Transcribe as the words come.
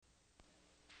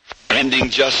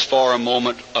standing just for a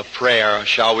moment of prayer,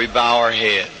 shall we bow our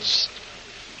heads?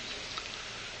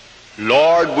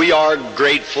 Lord, we are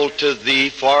grateful to Thee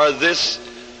for this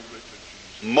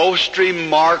most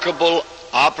remarkable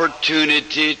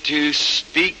opportunity to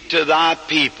speak to Thy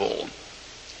people.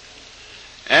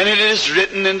 And it is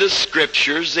written in the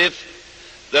Scriptures,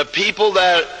 if the people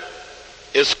that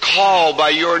is called by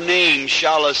Your name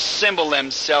shall assemble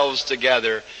themselves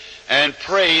together and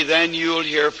pray, then You'll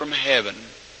hear from heaven.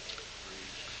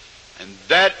 And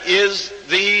that is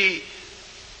the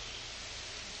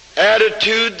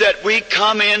attitude that we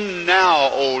come in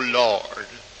now, O Lord.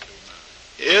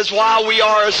 Is while we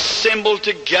are assembled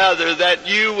together that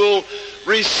You will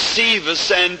receive us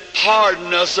and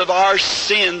pardon us of our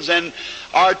sins and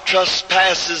our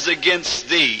trespasses against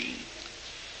Thee,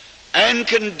 and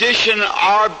condition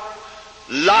our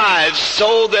lives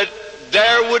so that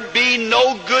there would be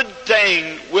no good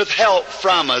thing withheld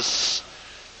from us,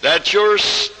 that Your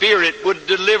Spirit would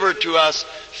deliver to us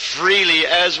freely,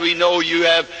 as we know You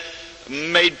have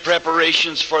made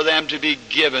preparations for them to be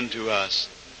given to us.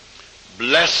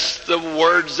 Bless the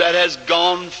words that has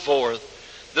gone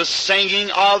forth, the singing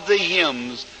of the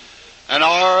hymns, and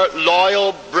our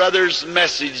loyal brother's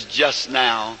message just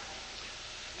now.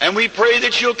 And we pray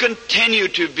that You'll continue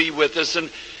to be with us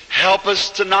and help us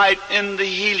tonight in the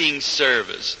healing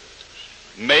service.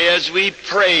 May, as we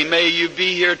pray, may You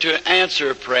be here to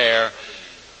answer prayer,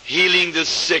 healing the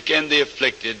sick and the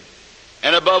afflicted,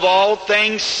 and above all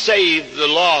things save the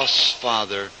lost,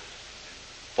 Father.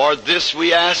 For this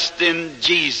we ask in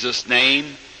Jesus' name.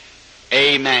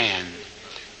 Amen.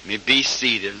 You may be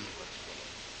seated.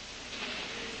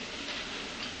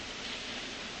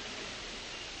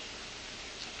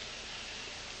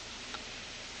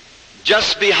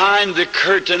 Just behind the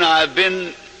curtain, I've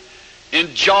been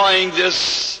enjoying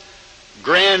this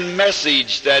grand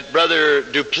message that Brother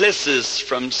Duplessis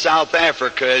from South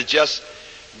Africa has just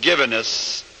given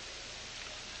us.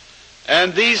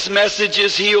 And these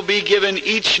messages he'll be given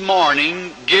each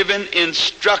morning, given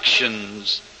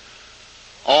instructions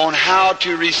on how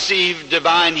to receive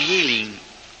divine healing.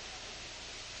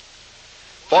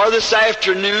 For this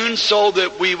afternoon, so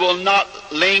that we will not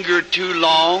linger too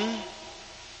long,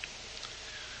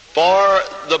 for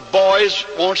the boys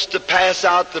wants to pass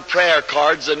out the prayer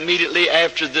cards immediately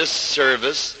after this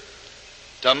service.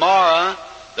 Tomorrow,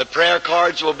 the prayer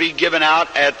cards will be given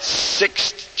out at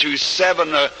 6 to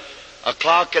 7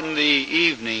 o'clock in the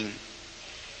evening.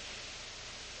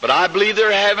 But I believe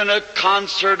they're having a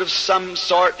concert of some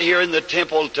sort here in the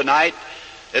temple tonight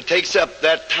that takes up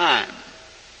that time.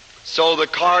 So the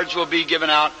cards will be given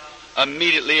out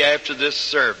immediately after this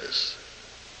service.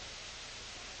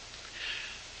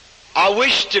 I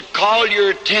wish to call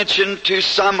your attention to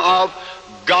some of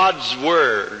God's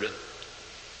Word.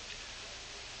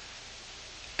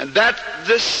 And that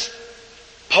this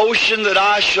portion that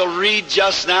I shall read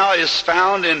just now is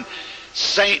found in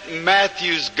St.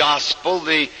 Matthew's Gospel,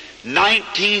 the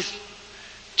 19th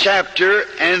chapter,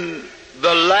 and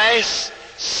the last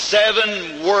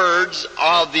 7 words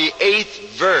of the 8th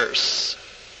verse.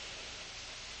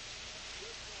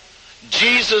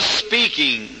 Jesus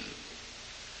speaking,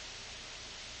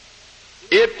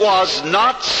 "It was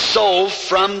not so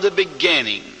from the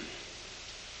beginning."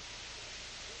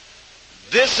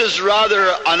 This is rather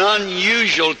an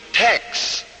unusual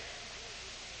text,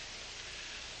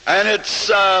 and it's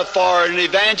for an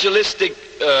evangelistic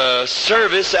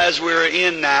service as we're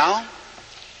in now.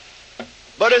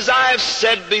 But as I have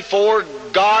said before,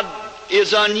 God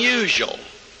is unusual.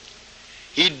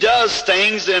 He does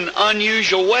things in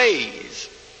unusual ways.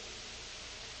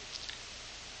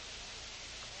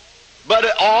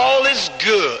 But all is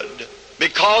good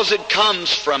because it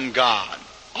comes from God.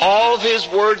 All of His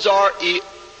words are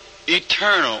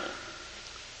eternal.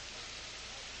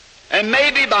 And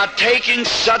maybe by taking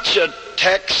such a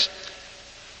text,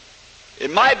 it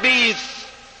might be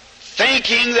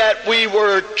thinking that we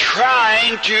were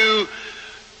trying to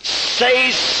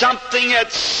say something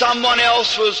that someone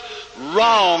else was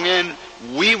wrong and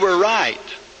we were right.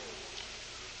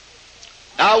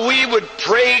 Now we would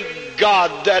pray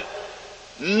God that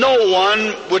no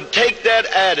one would take that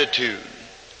attitude.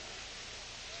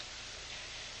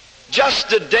 Just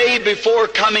the day before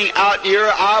coming out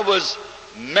here, I was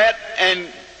met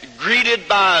and greeted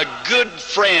by a good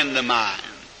friend of mine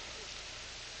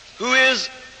who is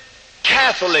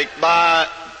Catholic by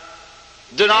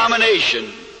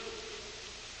denomination.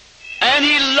 And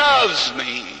he loves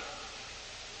me,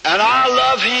 and I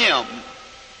love him.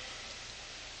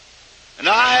 And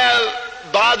I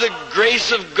have, by the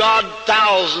grace of God,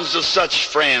 thousands of such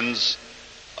friends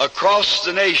across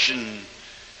the nation,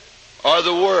 or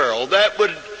the world that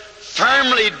would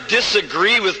firmly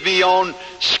disagree with me on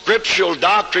scriptural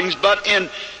doctrines, but in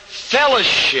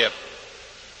fellowship.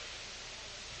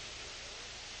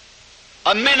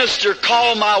 A minister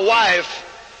called my wife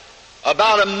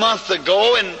about a month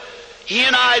ago, and he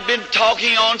and I had been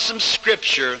talking on some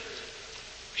scripture.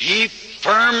 He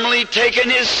firmly taken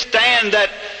his stand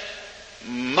that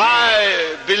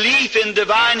my belief in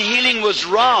divine healing was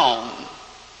wrong,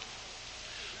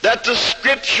 that the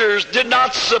scriptures did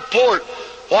not support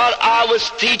what I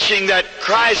was teaching, that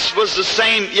Christ was the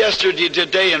same yesterday,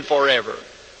 today, and forever.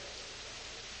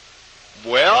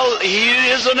 Well, he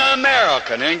is an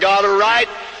American and got a right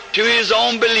to his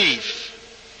own belief.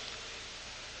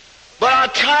 But I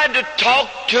tried to talk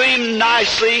to him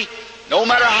nicely. No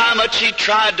matter how much he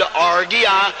tried to argue,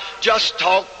 I just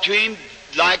talked to him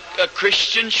like a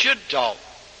Christian should talk.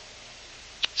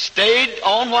 Stayed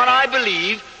on what I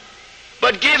believe,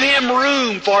 but give him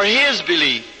room for his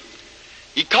belief.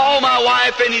 He called my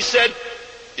wife and he said,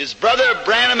 "Is Brother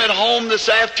Branham at home this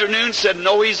afternoon?" Said,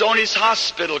 "No, he's on his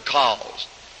hospital calls."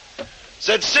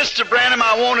 Said, "Sister Branham,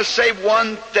 I want to say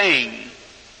one thing.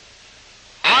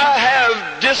 I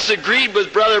have disagreed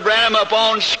with Brother Branham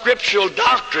upon scriptural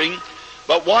doctrine,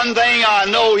 but one thing I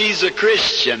know, he's a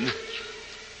Christian."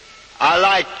 I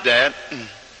like that.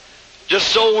 Just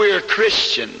so we're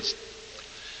Christians.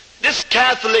 This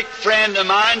Catholic friend of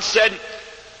mine said,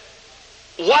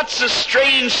 "What's a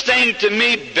strange thing to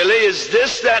me, Billy, is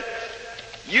this, that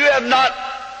you have not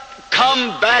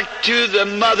come back to the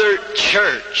Mother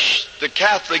Church, the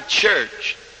Catholic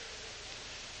Church."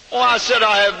 Oh, I said,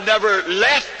 "I have never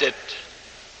left it."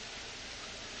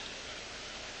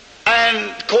 And,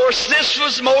 of course, this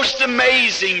was most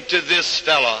amazing to this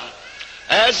fellow.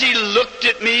 As he looked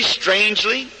at me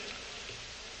strangely,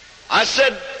 I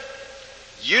said,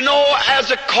 "You know,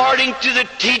 as according to the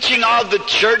teaching of the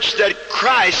church, that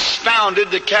Christ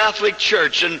founded the Catholic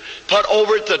Church and put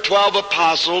over it the 12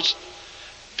 apostles,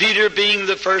 Peter being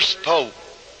the first pope.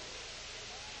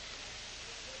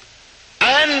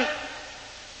 And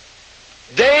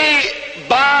they,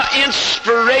 by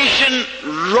inspiration,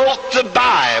 wrote the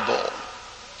Bible.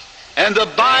 And the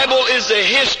Bible is the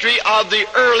history of the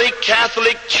early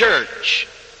Catholic Church.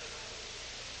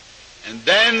 And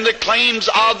then the claims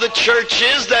of the church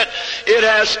is that it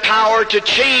has power to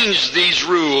change these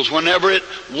rules whenever it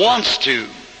wants to,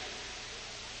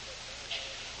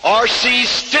 or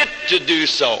sees fit to do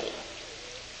so."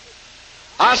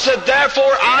 I said,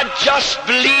 "Therefore, I just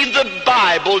believe the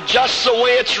Bible just the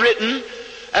way it's written."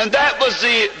 And that was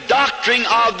the doctrine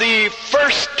of the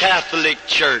first Catholic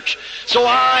Church. So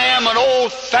I am an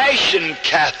old-fashioned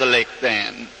Catholic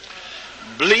then,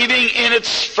 believing in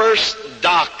its first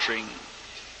doctrine.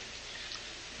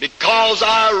 Because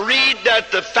I read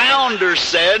that the founder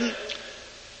said,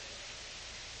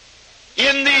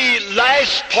 in the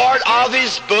last part of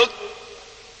his book,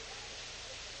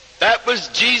 that was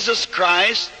Jesus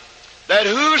Christ, that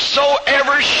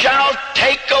whosoever shall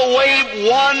take away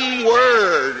one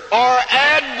word or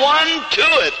add one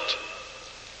to it,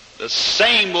 the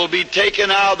same will be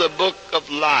taken out of the book of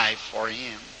life for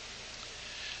him.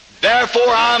 Therefore,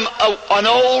 I'm an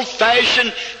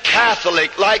old-fashioned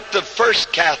Catholic, like the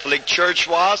first Catholic Church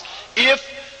was, if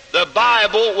the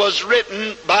Bible was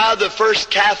written by the first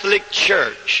Catholic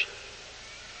Church.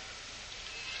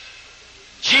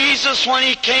 Jesus, when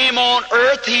he came on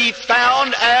earth, he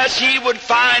found, as he would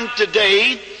find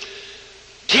today,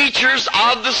 teachers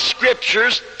of the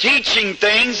Scriptures teaching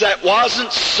things that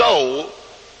wasn't so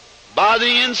by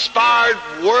the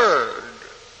inspired Word.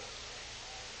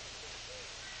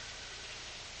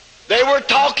 They were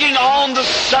talking on the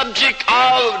subject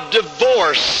of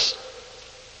divorce.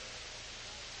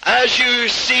 As you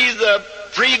see, the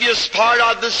previous part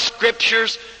of the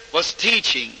Scriptures was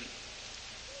teaching.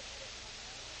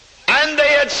 And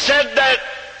they had said that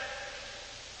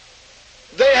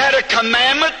they had a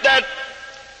commandment that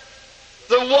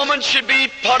the woman should be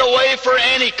put away for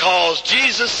any cause.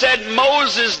 Jesus said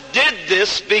Moses did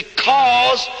this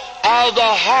because of the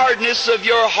hardness of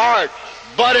your heart.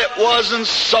 But it wasn't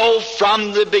so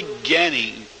from the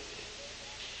beginning.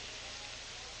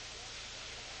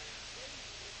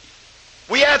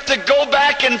 We have to go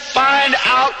back and find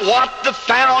out what the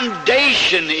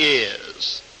foundation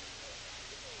is.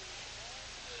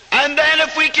 And then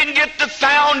if we can get the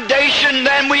foundation,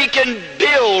 then we can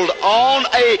build on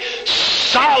a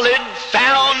solid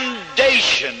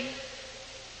foundation.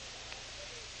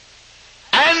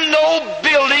 And no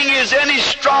building is any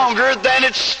stronger than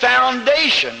its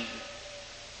foundation,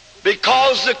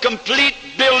 because the complete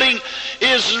building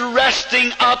is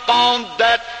resting upon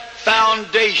that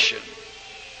foundation.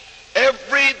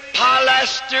 Every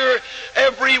plaster,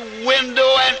 every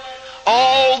window, and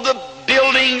all the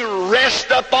building rest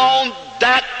upon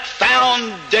that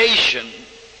foundation.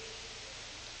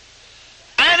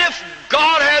 And if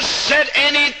God has said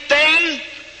anything,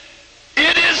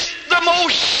 it is the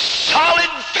most solid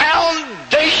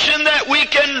foundation that we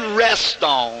can rest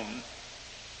on.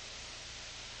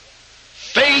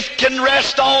 Faith can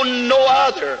rest on no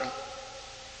other.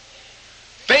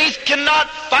 Faith cannot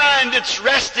find its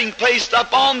resting place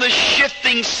upon the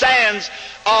shifting sands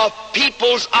of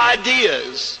people's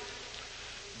ideas,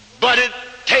 but it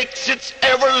takes its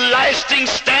everlasting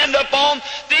stand upon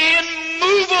the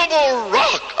immovable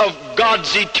rock of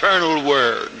God's eternal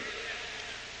Word.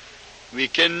 We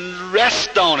can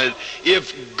rest on it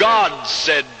if God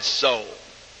said so.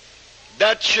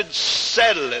 That should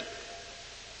settle it.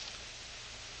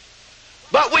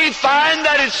 But we find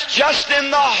that it's just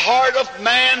in the heart of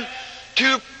man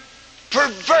to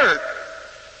pervert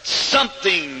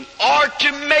something or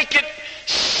to make it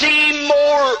seem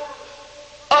more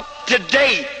up to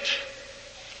date.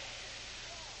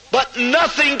 But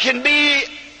nothing can be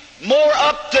more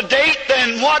up to date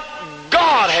than what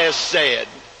God has said.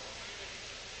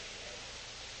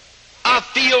 I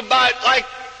feel about like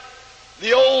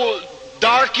the old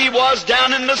darky was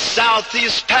down in the South.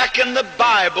 He's packing the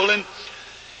Bible, and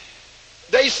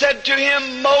they said to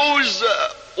him, Moses,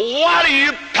 why do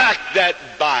you pack that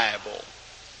Bible?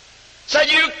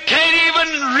 Said, you can't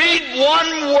even read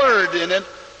one word in it.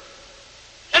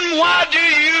 And why do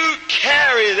you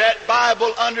carry that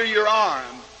Bible under your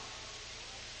arm?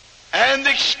 And the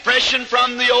expression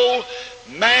from the old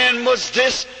man was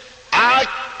this, I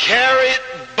carry it,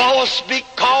 boss,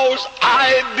 because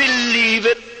I believe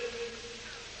it.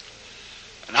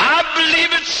 And I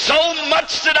believe it so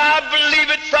much that I believe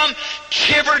it from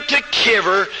kiver to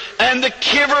kiver, and the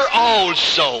kiver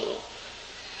also.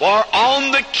 For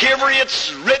on the kiver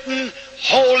it's written,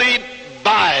 Holy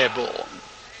Bible.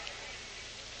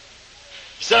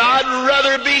 He said, I'd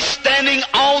rather be standing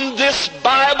on this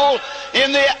Bible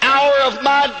in the hour of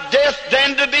my death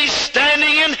than to be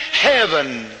standing in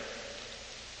heaven.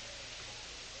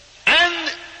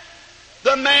 And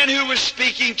the man who was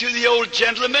speaking to the old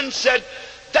gentleman said,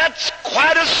 that's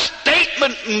quite a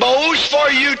statement, Mose,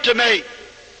 for you to make.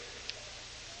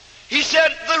 He said,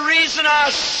 the reason I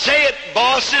say it,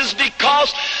 boss, is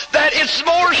because that it's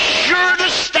more sure to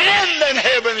stand than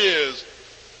heaven is.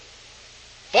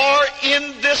 For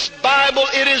in this Bible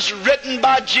it is written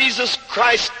by Jesus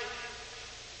Christ,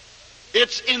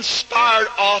 its inspired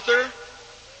author,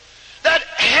 that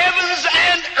heavens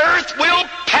and earth will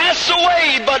pass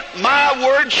away, but my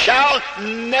word shall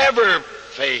never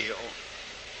fail.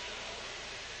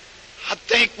 I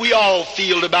think we all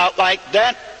feel about like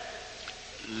that.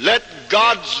 Let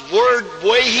God's Word, the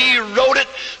way He wrote it,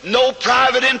 no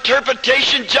private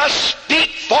interpretation, just speak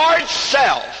for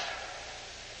itself.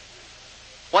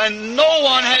 When no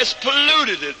one has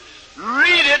polluted it,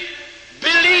 read it,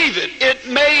 believe it.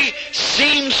 It may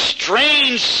seem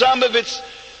strange, some of its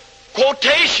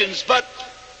quotations, but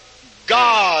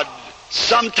God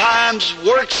sometimes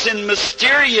works in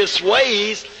mysterious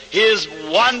ways His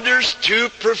wonders to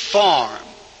perform.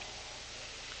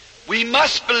 We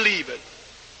must believe it.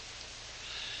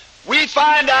 We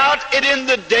find out it in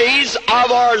the days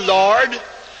of our Lord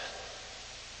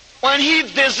when He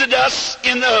visited us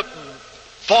in the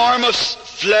form of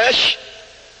flesh,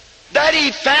 that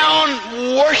He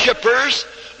found worshipers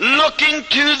looking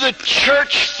to the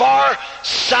church for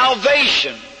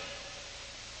salvation.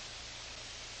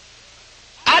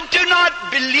 I do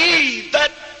not believe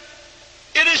that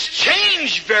it has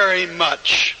changed very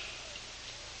much.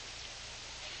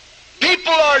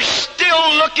 People are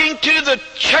still looking to the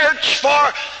church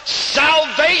for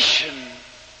salvation.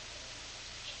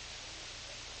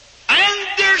 And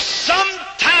they're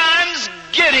sometimes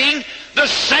getting the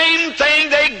same thing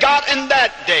they got in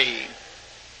that day.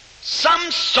 Some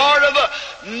sort of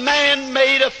a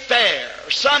man-made affair,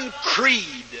 some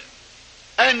creed,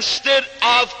 instead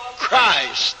of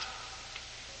Christ.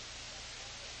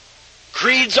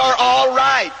 Creeds are all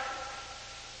right.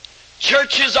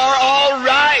 Churches are all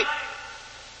right.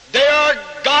 They are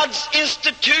God's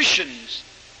institutions.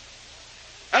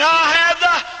 And I have the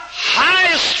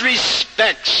highest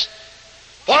respects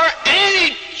for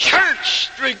any church,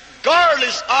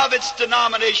 regardless of its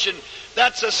denomination,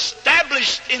 that's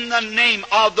established in the name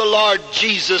of the Lord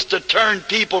Jesus to turn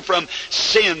people from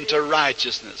sin to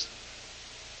righteousness.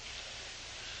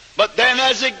 But then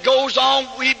as it goes on,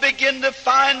 we begin to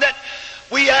find that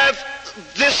we have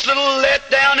this little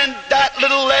letdown and that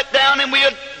little letdown, and we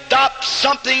adopt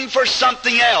something for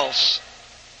something else.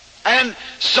 And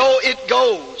so it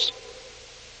goes.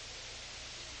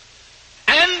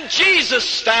 And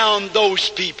Jesus found those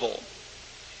people,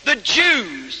 the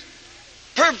Jews,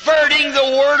 perverting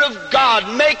the Word of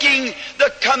God, making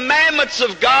the commandments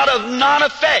of God of none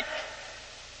effect.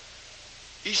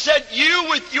 He said, you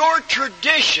with your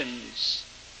traditions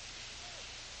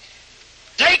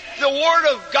take the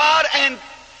Word of God and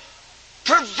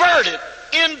pervert it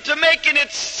into making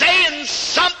it saying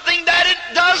something that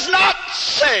it does not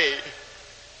say.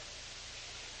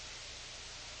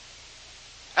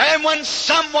 And when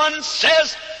someone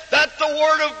says that the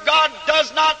Word of God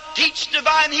does not teach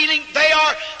divine healing, they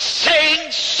are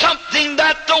saying something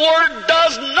that the Word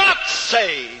does not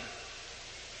say.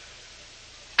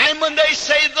 And when they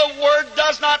say the Word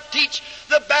does not teach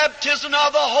the baptism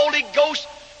of the Holy Ghost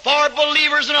for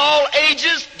believers in all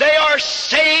ages, they are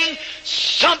saying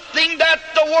something that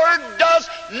the Word does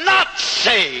not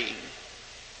say.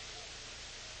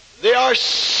 They are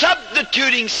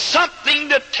substituting something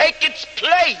to take its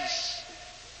place.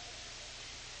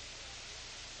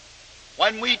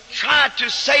 When we try to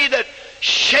say that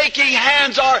shaking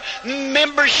hands or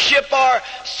membership or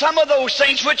some of those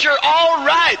things, which are all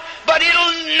right, but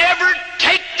it'll never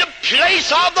take the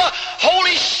place of the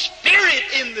Holy Spirit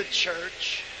in the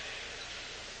church.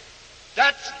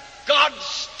 That's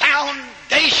God's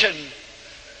foundation.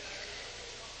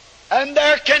 And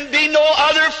there can be no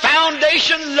other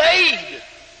foundation laid.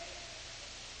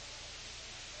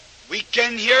 We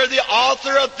can hear the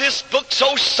author of this book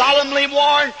so solemnly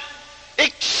warn,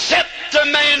 except a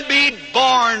man be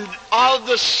born of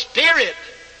the Spirit,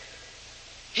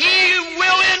 he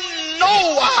will in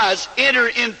no wise enter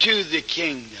into the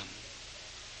kingdom.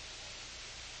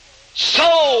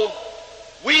 So,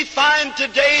 we find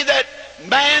today that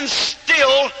man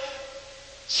still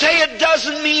say it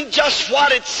doesn't mean just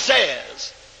what it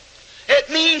says. It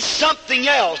means something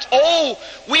else. Oh,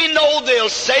 we know they'll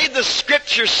say the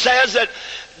Scripture says that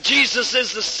Jesus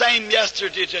is the same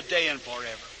yesterday, today, and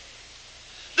forever.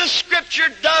 The Scripture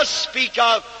does speak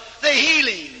of the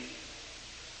healing,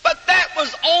 but that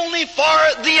was only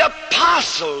for the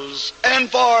apostles and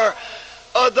for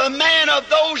the man of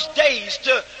those days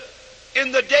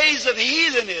in the days of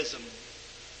heathenism,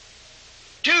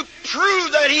 to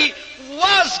prove that He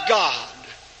was God.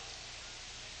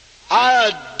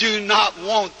 I do not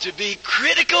want to be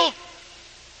critical.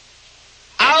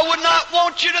 I would not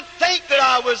want you to think that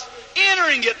I was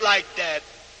entering it like that.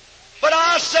 But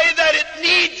I say that it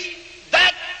needs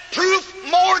that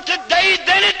proof more today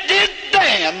than it did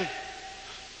then.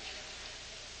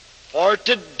 For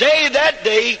today, that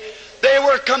day, they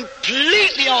were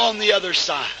completely on the other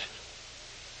side.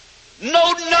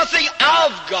 Know nothing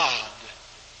of God.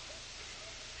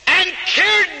 And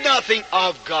cared nothing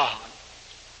of God.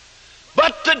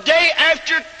 But today,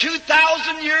 after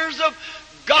 2,000 years of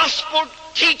gospel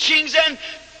teachings and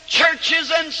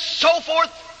churches and so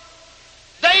forth,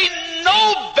 they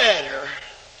know better,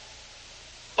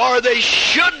 or they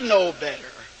should know better.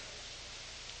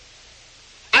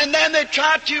 And then they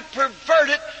try to pervert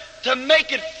it to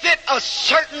make it fit a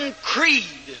certain creed.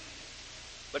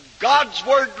 But God's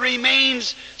Word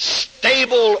remains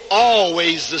stable,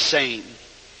 always the same.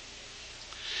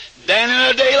 Then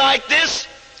in a day like this,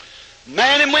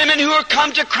 men and women who are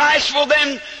come to Christ will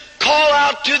then call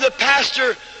out to the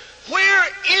pastor, where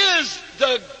is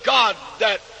the God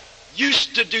that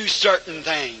used to do certain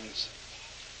things?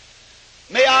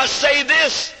 May I say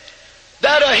this,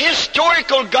 that a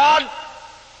historical God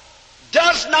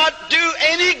does not do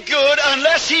any good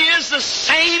unless He is the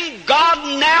same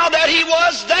God now that He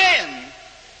was then.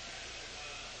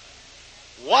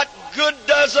 What good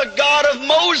does a God of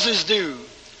Moses do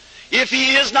if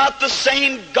He is not the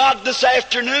same God this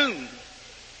afternoon?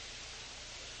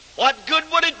 What good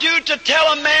would it do to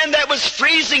tell a man that was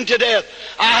freezing to death,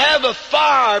 I have a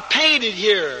fire painted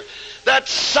here, that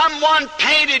someone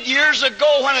painted years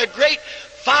ago when a great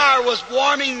fire was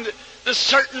warming the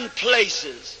certain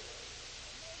places?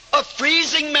 A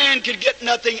freezing man could get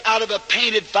nothing out of a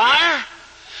painted fire,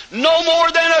 no more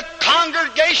than a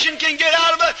congregation can get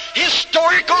out of a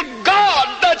historical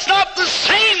God that's not the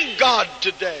same God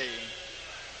today.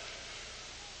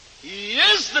 He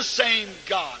is the same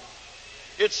God.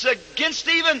 It's against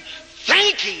even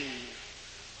thinking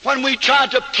when we try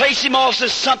to place Him off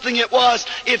as something it was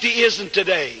if He isn't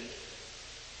today.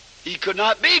 He could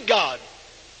not be God,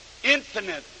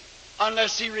 infinite,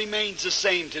 unless He remains the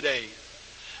same today.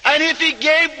 And if He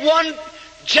gave one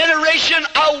generation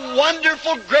a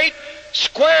wonderful, great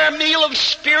square meal of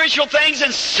spiritual things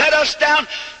and set us down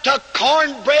to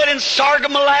cornbread and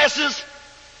sorghum molasses,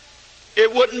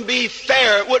 it wouldn't be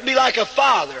fair. It wouldn't be like a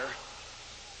father.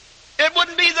 It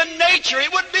wouldn't be the nature.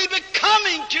 It wouldn't be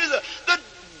becoming to the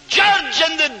judge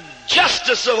and the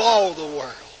justice of all the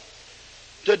world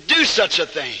to do such a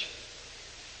thing.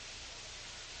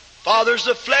 Fathers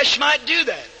of flesh might do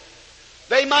that.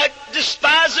 They might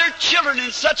despise their children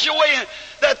in such a way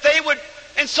that they would,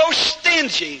 and so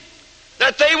stingy,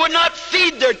 that they would not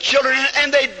feed their children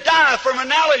and they die from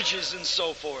allergies and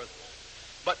so forth.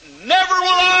 But never will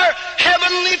our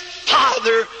Heavenly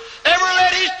Father ever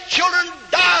let His children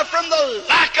die from the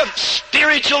lack of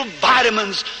spiritual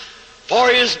vitamins, for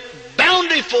His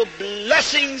bountiful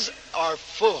blessings are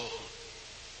full,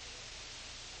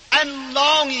 and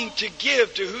longing to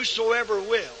give to whosoever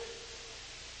will.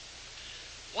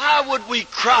 Why would we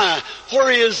cry, where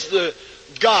is the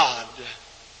God?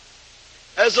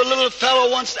 As a little fellow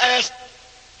once asked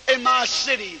in my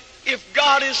city, if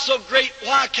God is so great,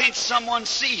 why can't someone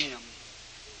see Him?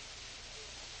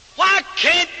 Why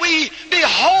can't we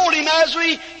behold Him as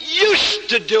we used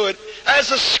to do it, as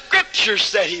the Scripture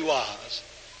said He was?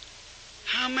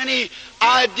 How many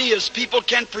ideas people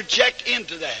can project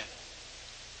into that?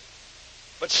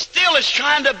 But still it's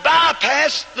trying to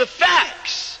bypass the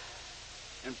facts.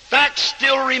 And facts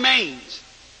still remains.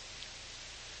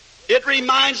 It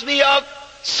reminds me of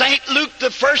St. Luke,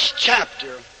 the first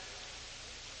chapter,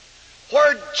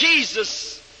 where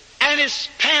Jesus and His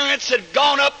parents had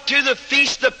gone up to the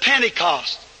Feast of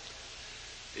Pentecost.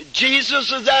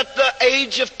 Jesus was at the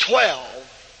age of 12.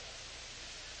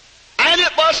 And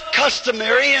it was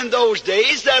customary in those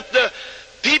days that the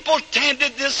people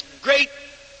tended this great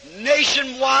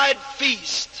nationwide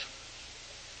feast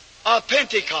of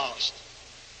Pentecost.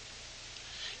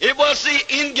 It was the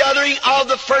ingathering of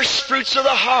the first fruits of the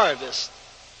harvest.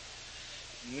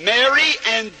 Mary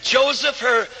and Joseph,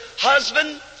 her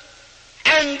husband,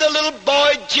 and the little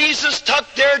boy Jesus took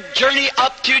their journey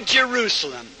up to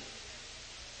Jerusalem.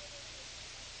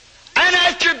 And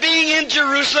after being in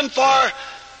Jerusalem for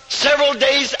several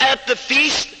days at the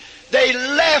feast, they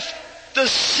left the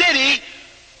city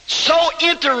so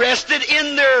interested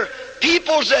in their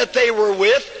peoples that they were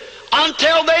with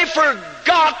until they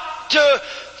forgot to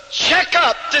check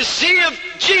up to see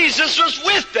if Jesus was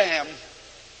with them.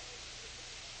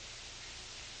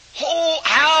 Oh,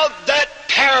 how that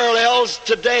parallels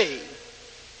today.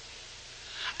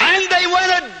 And they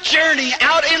went a journey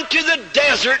out into the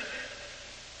desert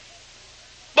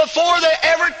before they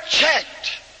ever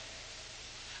checked.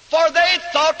 For they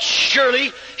thought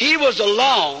surely He was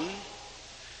alone.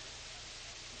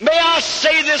 May I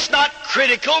say this not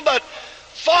critical, but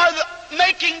for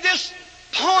making this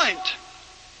point,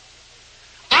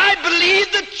 I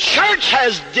believe the church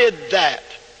has did that.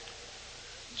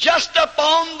 Just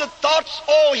upon the thoughts,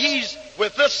 oh, He's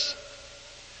with us.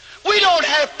 We don't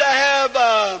have to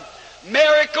have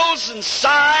miracles and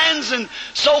signs and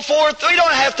so forth. We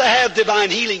don't have to have divine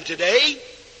healing today.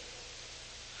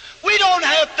 We don't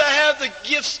have to have the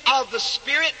gifts of the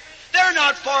Spirit. They're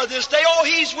not for this day. Oh,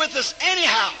 He's with us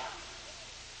anyhow.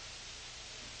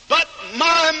 But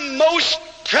my most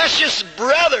precious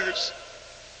brothers,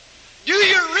 do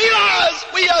you realize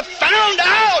we have found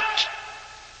out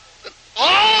that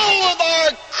all of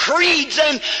our creeds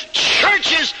and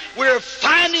churches, we're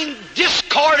finding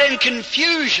discord and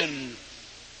confusion.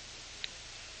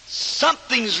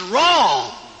 Something's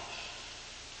wrong.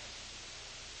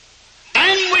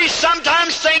 And we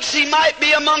sometimes think He might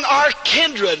be among our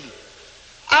kindred.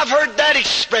 I've heard that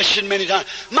expression many times.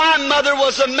 My mother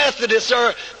was a Methodist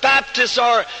or Baptist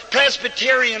or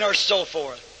Presbyterian or so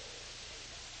forth.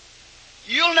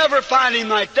 You'll never find Him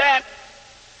like that.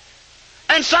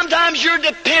 And sometimes you're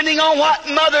depending on what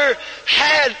mother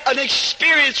had an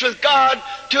experience with God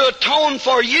to atone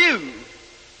for you.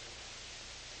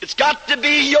 It's got to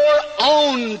be your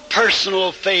own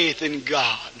personal faith in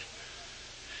God.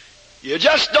 You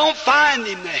just don't find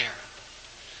Him there.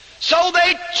 So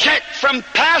they check from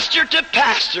pastor to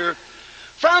pastor,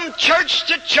 from church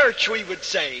to church, we would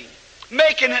say,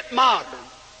 making it modern.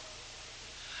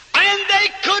 And they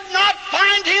could not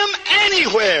find Him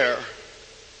anywhere.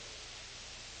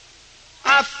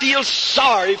 I feel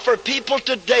sorry for people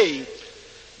today,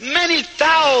 many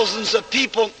thousands of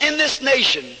people in this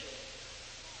nation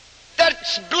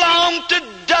that belong to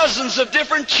dozens of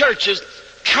different churches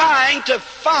trying to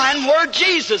find where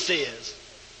Jesus is.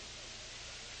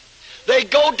 They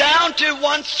go down to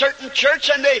one certain church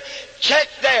and they check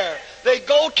there. They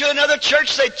go to another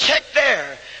church, they check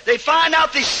there. They find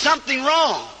out there's something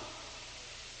wrong.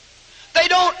 They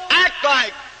don't act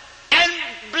like and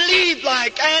believe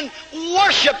like and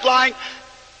worship like,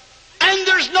 and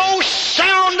there's no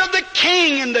sound of the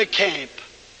King in the camp.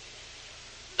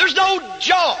 There's no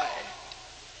joy.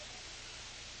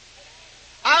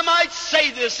 I might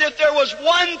say this, if there was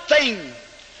one thing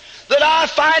that I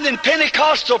find in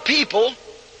Pentecostal people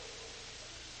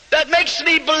that makes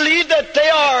me believe that they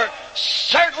are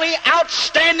certainly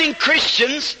outstanding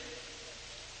Christians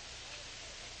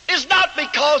is not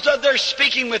because of their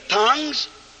speaking with tongues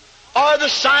or the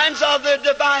signs of their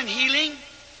divine healing.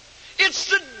 It's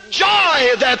the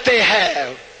joy that they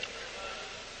have.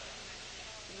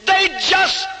 They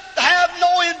just have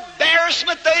no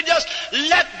embarrassment. They just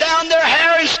let down their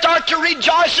hair and start to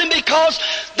rejoicing because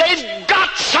they've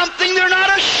got something they're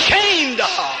not ashamed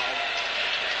of.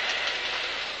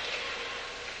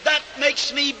 That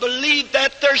makes me believe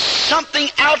that there's something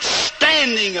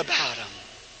outstanding about them.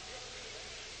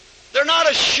 They're not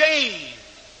ashamed.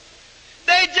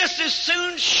 They just as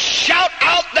soon shout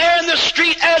out there in the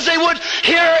street as they would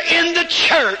here in the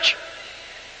church.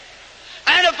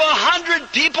 And if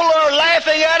 100 people are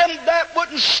laughing at them, that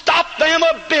wouldn't stop them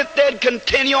a bit. They'd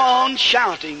continue on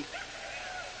shouting.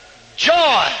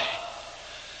 Joy.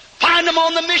 Find them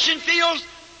on the mission fields,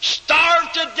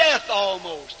 starved to death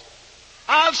almost.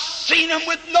 I've seen them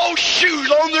with no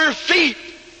shoes on their feet,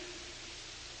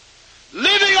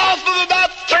 living off of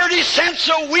about 30 cents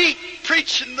a week,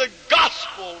 preaching the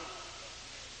gospel.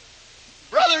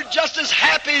 Brother, just as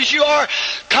happy as you are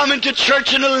coming to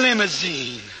church in a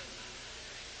limousine.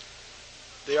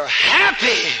 They are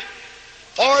happy,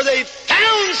 for they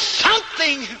found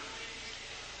something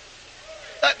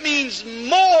that means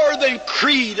more than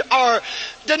creed or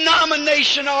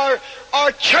denomination or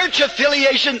church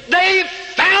affiliation. They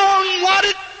found what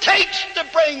it takes to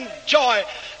bring joy,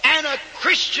 and a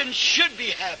Christian should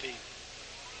be happy.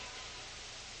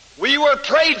 We were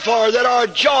prayed for that our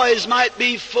joys might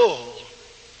be full.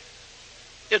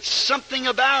 It's something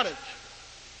about it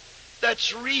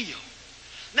that's real.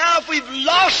 Now, if we've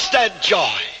lost that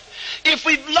joy, if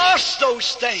we've lost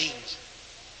those things,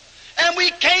 and we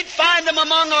can't find them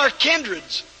among our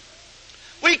kindreds,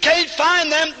 we can't find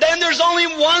them, then there's only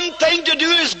one thing to do,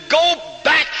 is go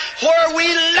back where we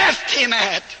left Him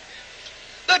at.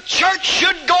 The church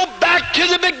should go back to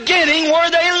the beginning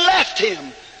where they left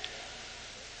Him.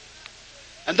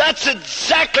 And that's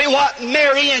exactly what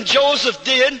Mary and Joseph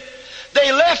did.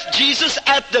 They left Jesus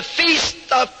at the Feast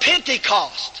of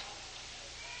Pentecost.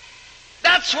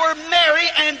 That's where Mary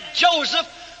and Joseph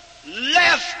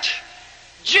left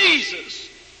Jesus.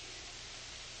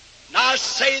 Now I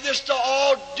say this to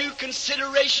all due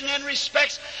consideration and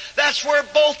respects. That's where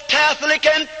both Catholic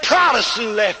and Protestant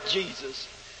left Jesus.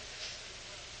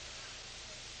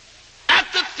 At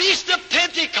the Feast of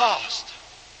Pentecost.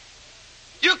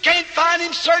 You can't find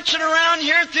Him searching around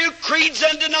here through creeds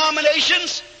and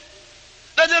denominations.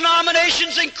 The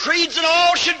denominations and creeds and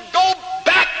all should go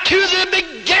back to the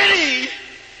beginning.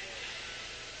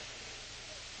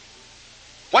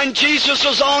 When Jesus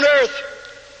was on earth,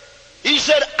 He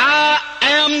said, I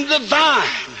am the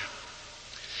vine.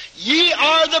 Ye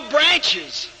are the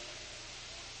branches.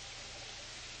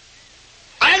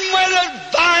 And when the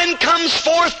vine comes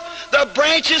forth, the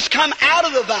branches come out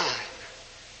of the vine.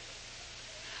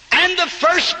 And the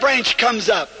first branch comes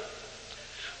up.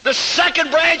 The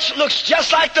second branch looks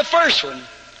just like the first one.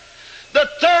 The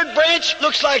third branch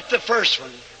looks like the first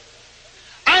one.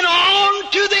 And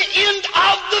on to the end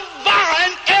of the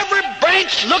vine, every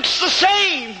branch looks the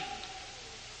same.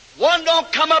 One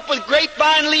don't come up with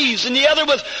grapevine leaves, and the other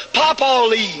with pawpaw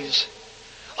leaves.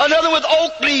 Another with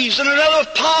oak leaves, and another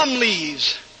with palm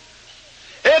leaves.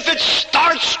 If it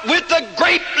starts with a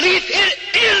grape leaf, it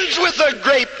ends with a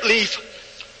grape leaf.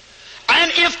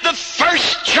 And if the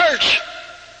first church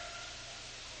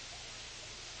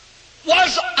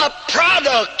was a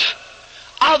product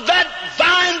of that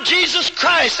vine, Jesus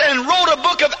Christ, and wrote a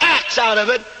book of Acts out of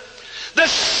it, the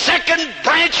second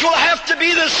branch will have to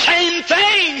be the same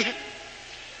thing.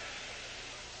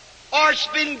 Or it's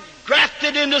been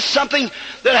grafted into something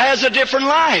that has a different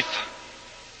life.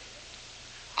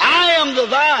 I am the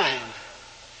vine.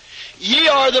 Ye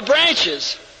are the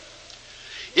branches.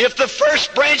 If the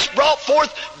first branch brought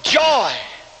forth joy,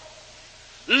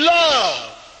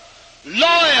 love,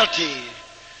 loyalty,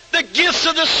 the gifts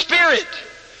of the Spirit,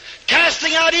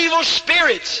 casting out evil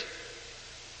spirits,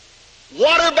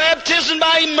 water baptism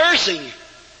by immersing.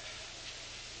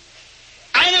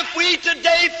 And if we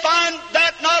today find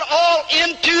that not all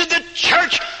into the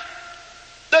church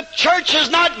is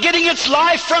not getting its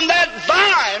life from that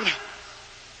vine.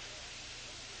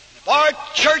 If our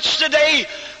church today,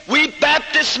 we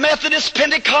Baptists, Methodists,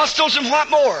 Pentecostals, and what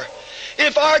more,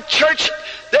 if our church,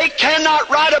 they cannot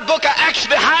write a book of Acts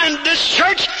behind this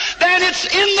church, then it's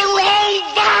in the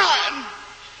wrong vine.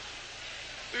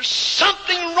 There's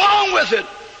something wrong with it.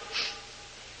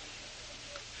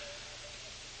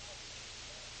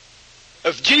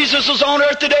 If Jesus was on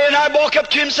earth today and I'd walk up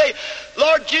to him and say,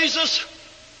 Lord Jesus,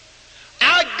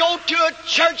 I go to a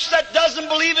church that doesn't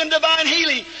believe in divine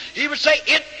healing, he would say,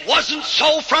 it wasn't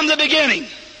so from the beginning.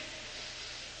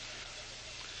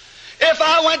 If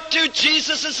I went to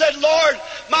Jesus and said, Lord,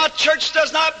 my church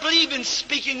does not believe in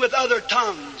speaking with other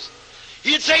tongues,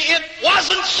 he'd say, it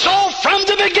wasn't so from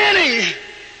the beginning.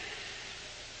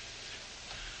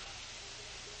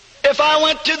 If I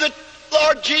went to the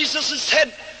Lord Jesus and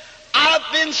said,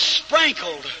 I've been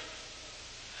sprinkled,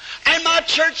 and my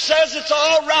church says it's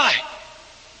all right.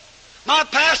 My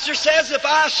pastor says if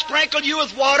I sprinkle you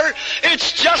with water,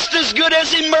 it's just as good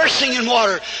as immersing in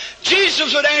water.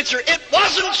 Jesus would answer, it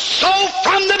wasn't so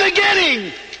from the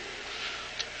beginning.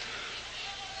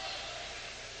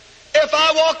 If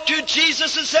I walked to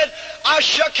Jesus and said, I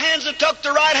shook hands and took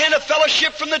the right hand of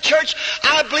fellowship from the church,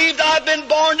 I believed I'd been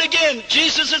born again,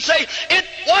 Jesus would say, it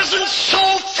wasn't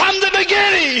so from the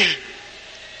beginning.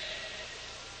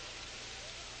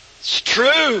 It's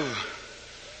true.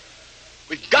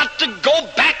 We've got to go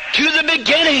back to the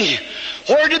beginning.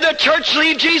 Where did the church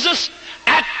leave Jesus?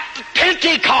 At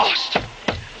Pentecost.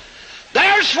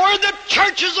 There's where the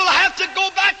churches will have to go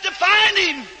back to find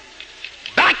him.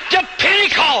 Back to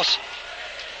Pentecost.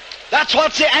 That's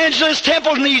what the Angelus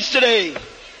Temple needs today.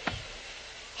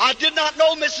 I did not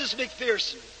know Mrs.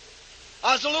 McPherson.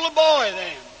 I was a little boy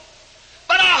then.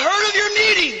 But I heard of your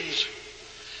meetings.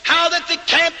 How that they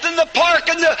camped in the park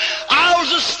and the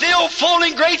aisles are still full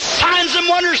and great signs and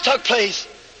wonders took place.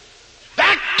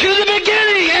 Back to the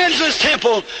beginning, Angelus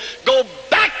Temple. Go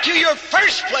back to your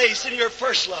first place and your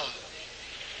first love.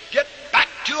 Get back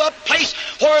to a place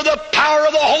where the power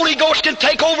of the Holy Ghost can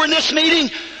take over in this meeting.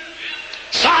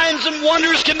 Signs and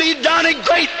wonders can be done, and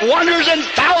great wonders, and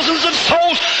thousands of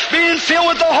souls being filled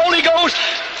with the Holy Ghost.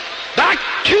 Back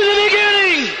to the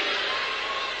beginning.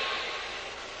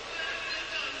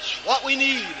 That's what we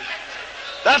need.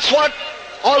 That's what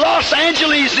Los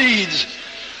Angeles needs.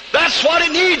 That's what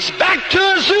it needs. Back to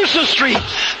Azusa Street.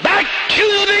 Back to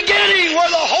the beginning where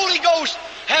the Holy Ghost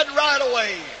had right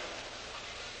away.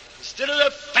 Instead of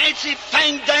the fancy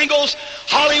fang-dangles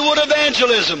Hollywood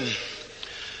evangelism,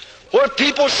 where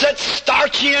people sit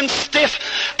starchy and stiff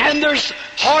and there's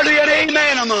hardly an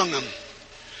amen among them.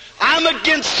 I'm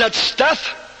against such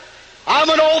stuff. I'm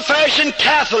an old-fashioned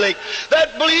Catholic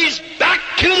that believes back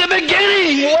to the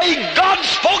beginning, the way God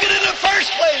spoke it in the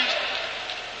first place.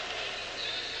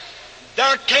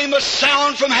 There came a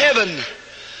sound from heaven.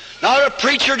 Not a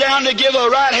preacher down to give a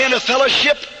right hand of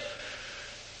fellowship,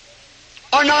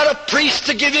 or not a priest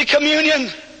to give you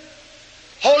communion.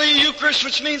 Holy Eucharist,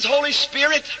 which means Holy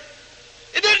Spirit.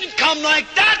 It didn't come like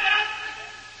that.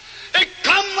 It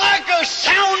come like a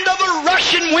sound of a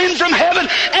rushing wind from heaven,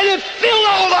 and it filled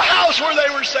all the house where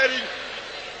they were sitting.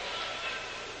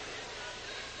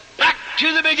 Back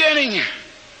to the beginning.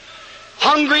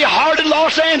 Hungry-hearted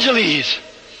Los Angeles,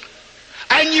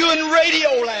 and you in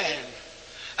Radio Land,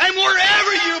 and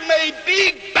wherever you may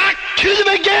be, back to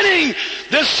the beginning.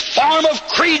 This form of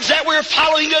creeds that we're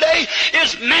following today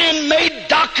is man-made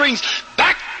doctrines.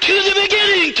 Back to the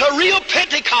beginning, to real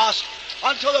Pentecost,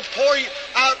 until the pouring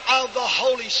out of the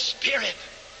Holy Spirit,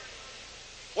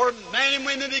 where men and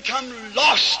women become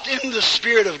lost in the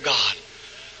Spirit of God,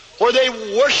 where they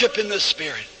worship in the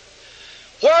Spirit,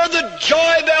 where the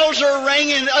joy bells are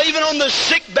ringing, even on the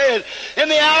sick bed. In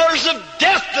the hours of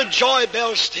death, the joy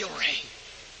bells still ring.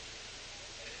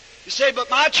 You say, but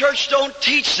my church don't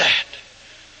teach that.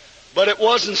 But it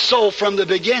wasn't so from the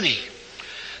beginning.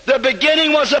 The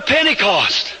beginning was a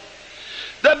Pentecost.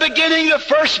 The beginning, the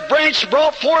first branch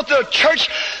brought forth a church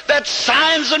that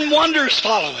signs and wonders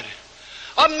followed.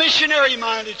 A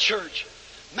missionary-minded church.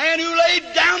 Men who laid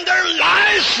down their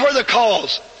lives for the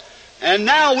cause. And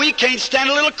now we can't stand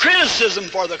a little criticism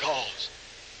for the cause.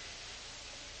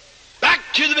 Back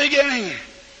to the beginning.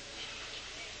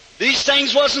 These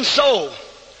things wasn't so.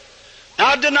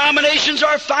 Now denominations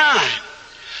are fine.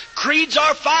 Creeds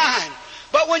are fine.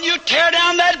 But when you tear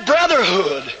down that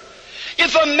brotherhood,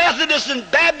 if a Methodist and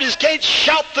Baptist can't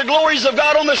shout the glories of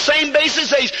God on the same basis,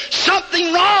 there's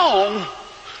something wrong.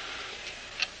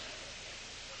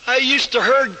 I used to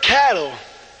herd cattle.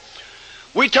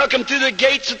 We took them through the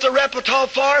gates at the Repetau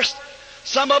Forest.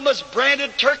 Some of them was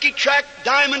branded Turkey Track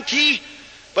Diamond T,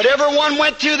 but everyone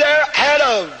went through there had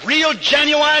a real,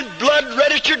 genuine,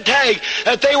 blood-registered tag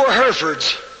that they were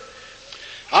Herefords.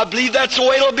 I believe that's the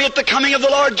way it'll be at the coming of the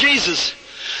Lord Jesus.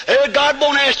 God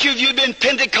won't ask you if you've been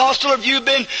Pentecostal or if you've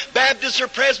been Baptist or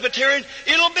Presbyterian.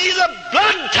 It'll be the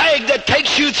blood tag that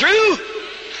takes you through.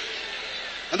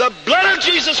 And the blood of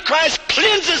Jesus Christ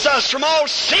cleanses us from all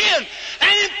sin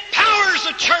and empowers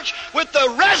the church with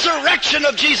the resurrection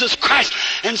of Jesus Christ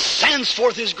and sends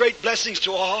forth His great blessings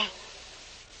to all.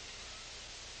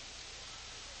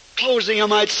 Closing, I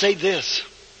might say this.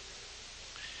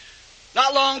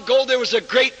 Not long ago there was a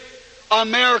great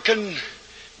American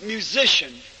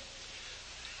musician,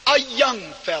 a young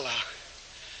fella,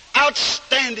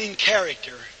 outstanding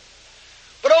character.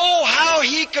 But oh, how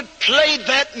he could play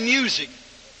that music.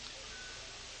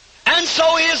 And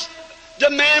so his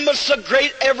demand was so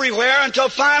great everywhere until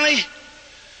finally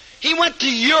he went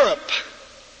to Europe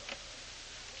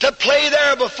to play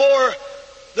there before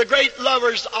the great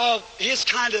lovers of his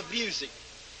kind of music.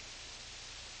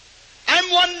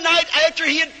 And one night after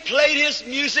he had played his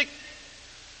music,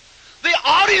 the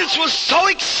audience was so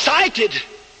excited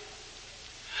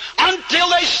until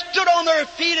they stood on their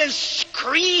feet and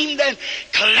screamed and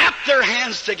clapped their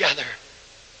hands together.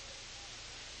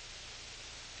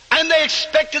 And they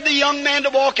expected the young man to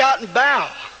walk out and bow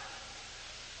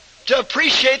to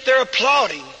appreciate their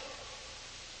applauding.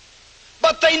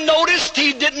 But they noticed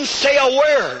he didn't say a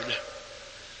word.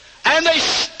 And they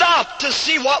stopped to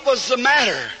see what was the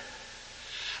matter.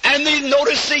 And they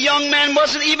noticed the young man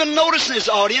wasn't even noticing his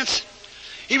audience.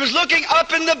 He was looking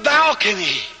up in the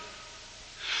balcony,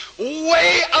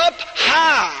 way up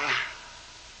high.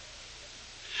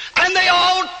 And they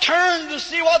all turned to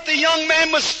see what the young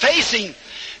man was facing.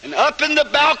 And up in the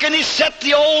balcony sat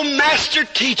the old master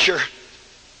teacher.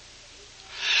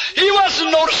 He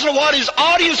wasn't noticing what his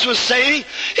audience was saying.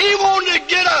 He wanted to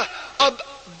get a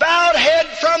bowed head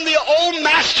from the old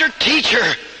master teacher.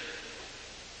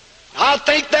 I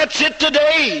think that's it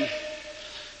today.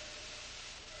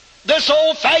 This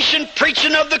old-fashioned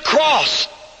preaching of the cross,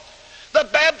 the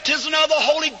baptism of the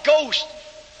Holy Ghost,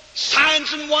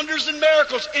 signs and wonders and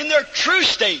miracles in their true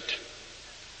state.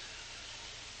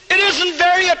 It isn't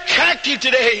very attractive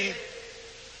today.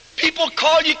 People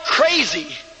call you crazy.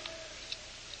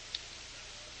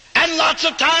 And lots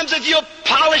of times if you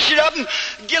polish it up and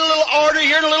get a little order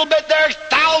here and a little bit there,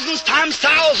 thousands times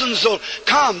thousands will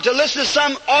come to listen to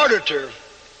some orator.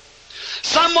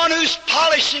 Someone who's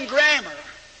polishing grammar.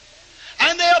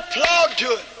 And they applaud to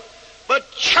it. But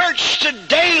church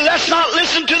today, let's not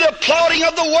listen to the applauding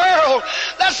of the world.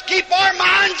 Let's keep our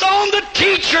minds on the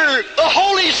teacher, the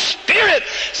Holy Spirit.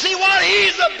 See what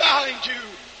He's about to.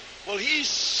 Well, He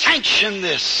sanctioned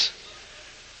this.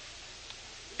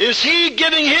 Is He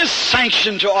giving His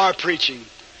sanction to our preaching?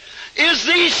 Is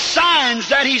these signs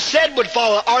that He said would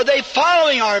follow, are they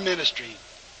following our ministry?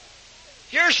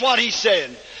 Here's what He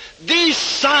said. These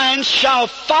signs shall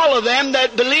follow them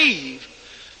that believe.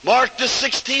 Mark the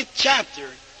 16th chapter.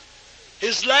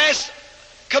 His last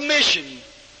commission,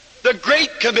 the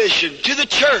Great Commission to the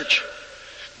church.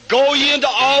 Go ye into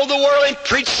all the world and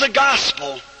preach the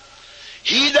gospel.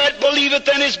 He that believeth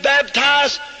and is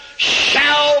baptized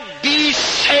shall be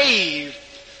saved.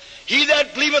 He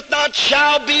that believeth not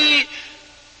shall be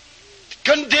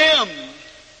condemned.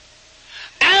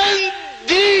 And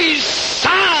these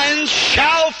signs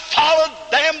shall follow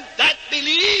them that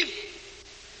believe.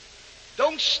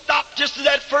 Don't stop just to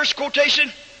that first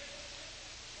quotation.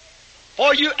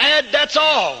 Or you add, that's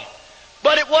all.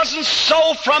 But it wasn't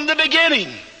so from the beginning.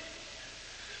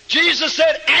 Jesus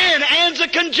said, and's a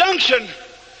conjunction.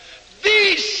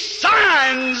 These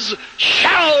signs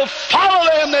shall follow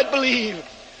them that believe.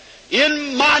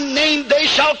 In my name they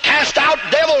shall cast out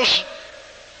devils.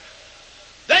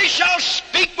 They shall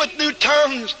speak with new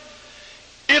tongues.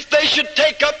 If they should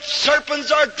take up serpents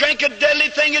or drink a deadly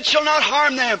thing, it shall not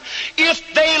harm them.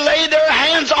 If they lay their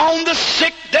hands on the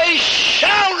sick, they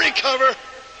shall recover.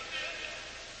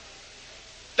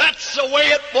 That's the way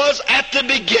it was at the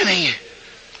beginning.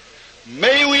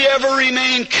 May we ever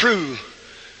remain true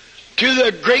to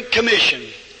the Great Commission.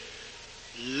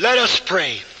 Let us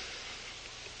pray.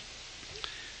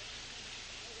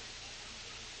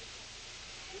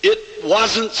 It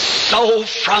wasn't so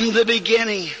from the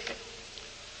beginning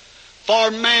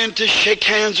for man to shake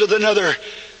hands with another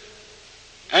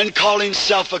and call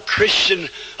himself a Christian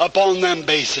upon them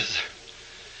bases.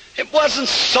 It wasn't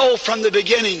so from the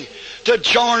beginning to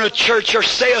join a church or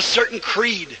say a certain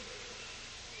creed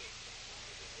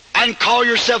and call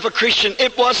yourself a Christian.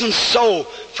 It wasn't so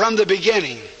from the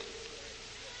beginning.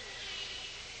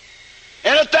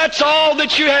 And if that's all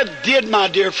that you have did, my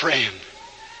dear friend,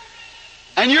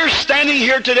 and you're standing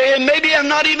here today, and maybe I've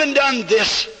not even done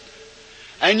this,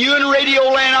 and you in Radio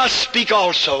Land, I speak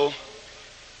also,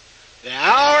 the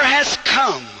hour has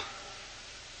come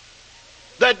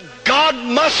that God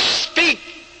must speak.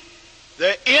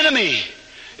 The enemy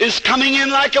is coming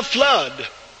in like a flood.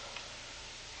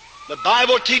 The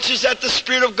Bible teaches that the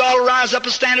Spirit of God will rise up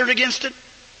a standard against it.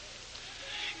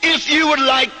 If you would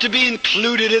like to be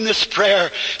included in this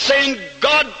prayer, saying,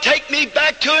 God, take me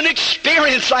back to an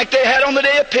experience like they had on the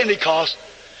day of Pentecost,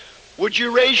 would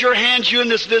you raise your hands, you in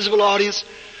this visible audience?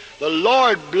 The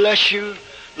Lord bless you.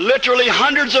 Literally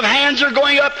hundreds of hands are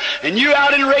going up, and you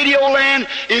out in radio land,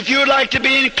 if you would like to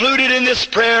be included in this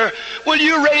prayer, will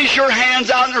you raise your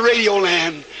hands out in the radio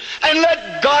land and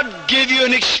let God give you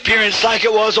an experience like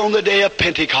it was on the day of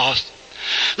Pentecost?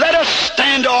 Let us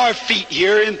stand to our feet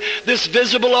here in this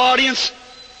visible audience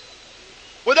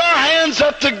with our hands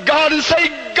up to God and say,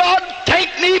 God, take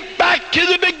me back to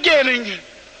the beginning.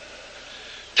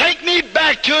 Take me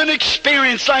back to an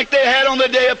experience like they had on the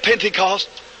day of Pentecost,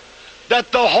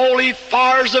 that the holy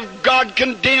fires of God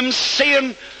condemn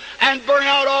sin and burn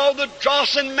out all the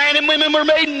dross, and men and women were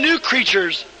made new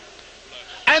creatures,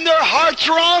 and their hearts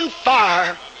are on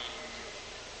fire.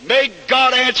 May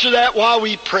God answer that while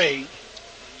we pray.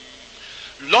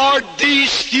 Lord,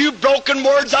 these few broken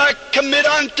words I commit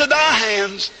unto thy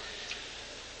hands.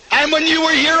 And when you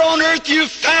were here on earth, you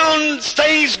found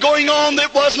things going on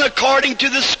that wasn't according to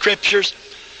the Scriptures.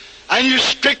 And you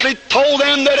strictly told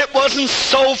them that it wasn't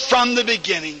so from the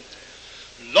beginning.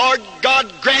 Lord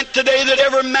God, grant today that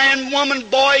every man, woman,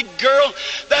 boy, girl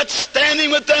that's standing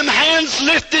with them hands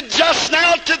lifted just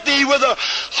now to Thee with a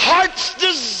heart's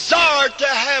desire to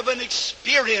have an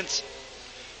experience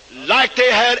like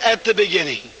they had at the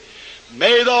beginning.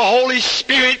 May the Holy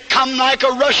Spirit come like a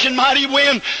rushing mighty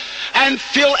wind and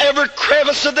fill every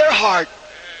crevice of their heart,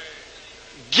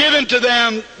 giving to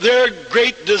them their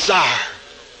great desire.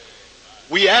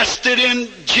 We asked it in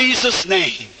Jesus'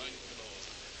 name.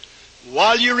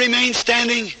 While you remain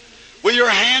standing with your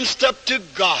hands up to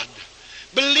God,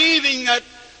 believing that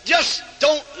just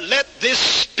don't let this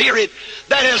Spirit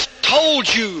that has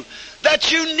told you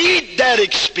that you need that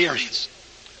experience,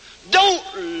 don't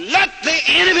let the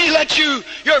enemy let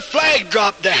your flag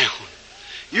drop down.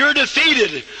 You're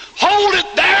defeated. Hold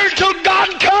it there till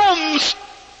God comes.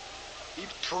 He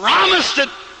promised it.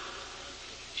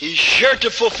 He's sure to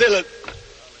fulfill it.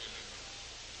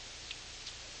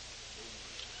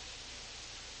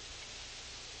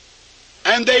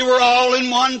 And they were all in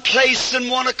one place in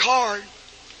one accord.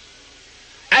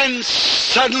 And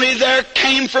suddenly there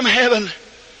came from heaven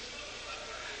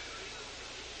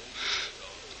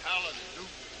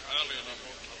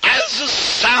as the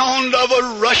sound of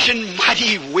a rushing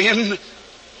mighty wind.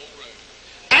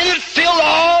 And it filled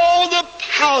all the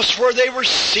house where they were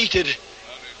seated.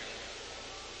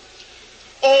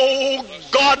 Oh,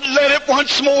 God, let it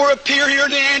once more appear here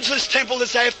in the Angelus Temple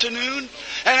this afternoon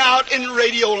and out in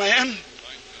Radio Land.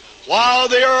 While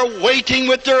they are waiting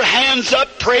with their hands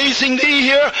up, praising Thee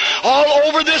here all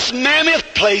over this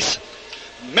mammoth place,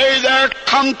 may there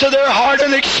come to their heart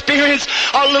an experience,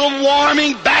 a little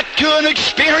warming back to an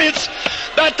experience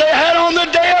that they had on the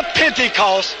day of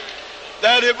Pentecost,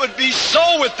 that it would be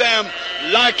so with them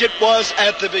like it was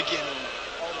at the beginning.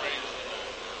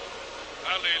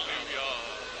 Hallelujah.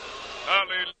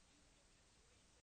 Hallelujah.